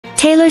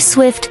Taylor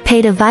Swift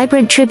paid a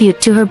vibrant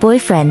tribute to her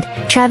boyfriend,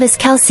 Travis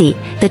Kelce,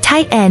 the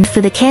tight end for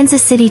the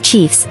Kansas City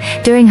Chiefs,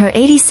 during her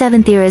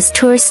 87th Eras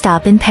tour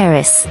stop in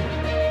Paris.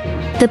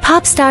 The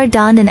pop star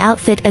donned an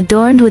outfit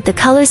adorned with the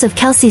colors of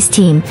Kelce's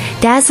team,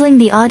 dazzling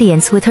the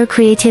audience with her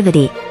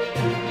creativity.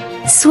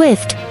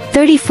 Swift,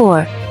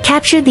 34,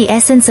 captured the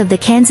essence of the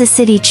Kansas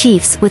City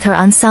Chiefs with her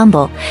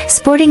ensemble,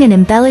 sporting an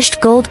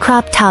embellished gold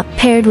crop top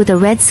paired with a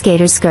red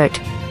skater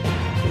skirt.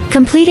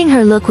 Completing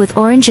her look with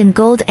orange and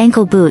gold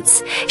ankle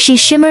boots, she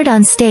shimmered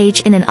on stage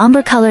in an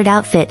umber-colored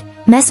outfit,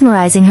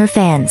 mesmerizing her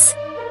fans.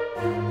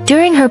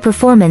 During her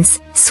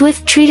performance,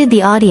 Swift treated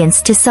the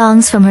audience to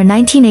songs from her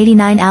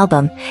 1989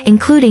 album,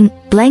 including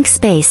Blank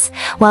Space,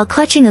 while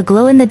clutching a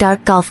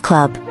glow-in-the-dark golf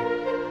club.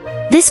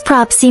 This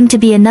prop seemed to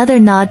be another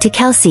nod to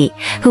Kelce,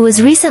 who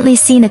was recently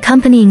seen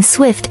accompanying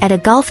Swift at a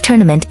golf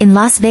tournament in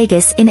Las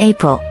Vegas in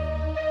April.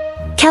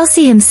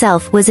 Kelce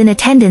himself was in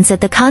attendance at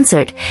the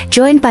concert,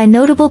 joined by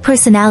notable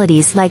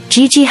personalities like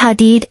Gigi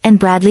Hadid and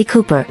Bradley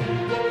Cooper.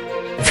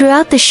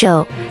 Throughout the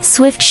show,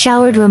 Swift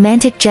showered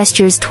romantic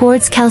gestures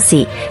towards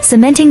Kelce,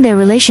 cementing their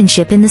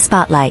relationship in the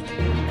spotlight.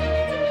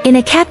 In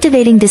a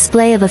captivating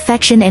display of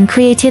affection and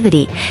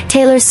creativity,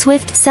 Taylor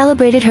Swift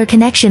celebrated her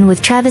connection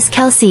with Travis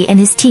Kelce and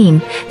his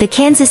team, the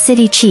Kansas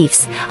City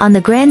Chiefs, on the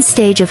grand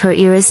stage of her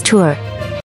Eras tour.